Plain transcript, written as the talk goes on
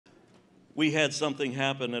We had something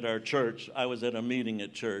happen at our church. I was at a meeting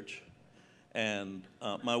at church, and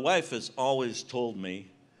my wife has always told me,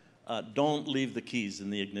 don't leave the keys in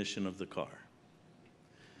the ignition of the car.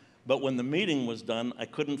 But when the meeting was done, I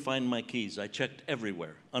couldn't find my keys. I checked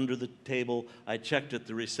everywhere. Under the table, I checked at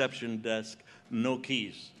the reception desk, no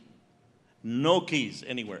keys. No keys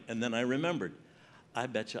anywhere. And then I remembered, I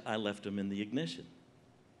bet you I left them in the ignition.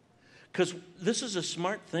 Because this is a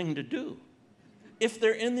smart thing to do. If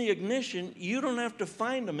they're in the ignition, you don't have to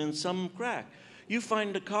find them in some crack. You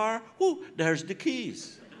find the car, whoo, there's the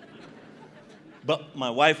keys. But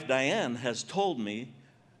my wife, Diane, has told me,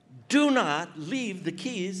 do not leave the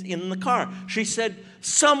keys in the car. She said,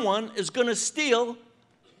 someone is going to steal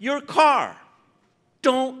your car.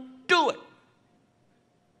 Don't do it.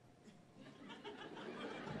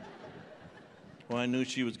 Well, I knew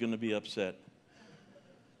she was going to be upset.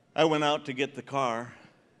 I went out to get the car.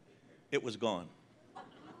 It was gone.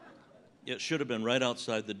 It should have been right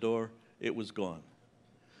outside the door. It was gone.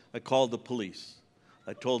 I called the police.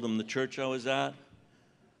 I told them the church I was at.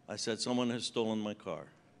 I said, someone has stolen my car.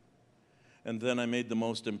 And then I made the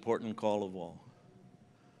most important call of all.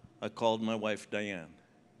 I called my wife, Diane.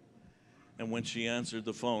 And when she answered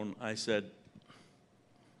the phone, I said,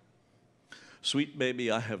 sweet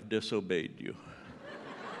baby, I have disobeyed you.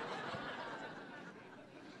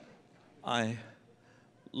 I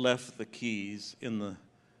left the keys in the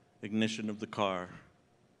ignition of the car,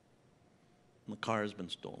 and the car has been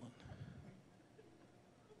stolen.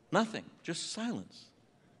 Nothing, just silence.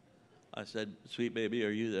 I said, sweet baby,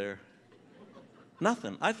 are you there?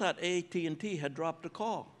 Nothing. I thought AT&T had dropped a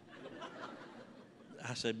call.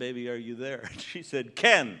 I said, baby, are you there? And she said,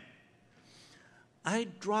 Ken, I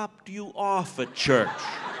dropped you off at church.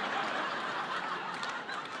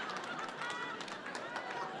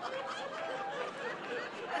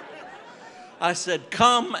 I said,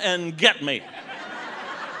 come and get me.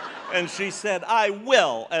 And she said, I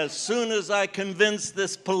will, as soon as I convince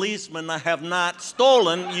this policeman I have not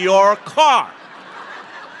stolen your car.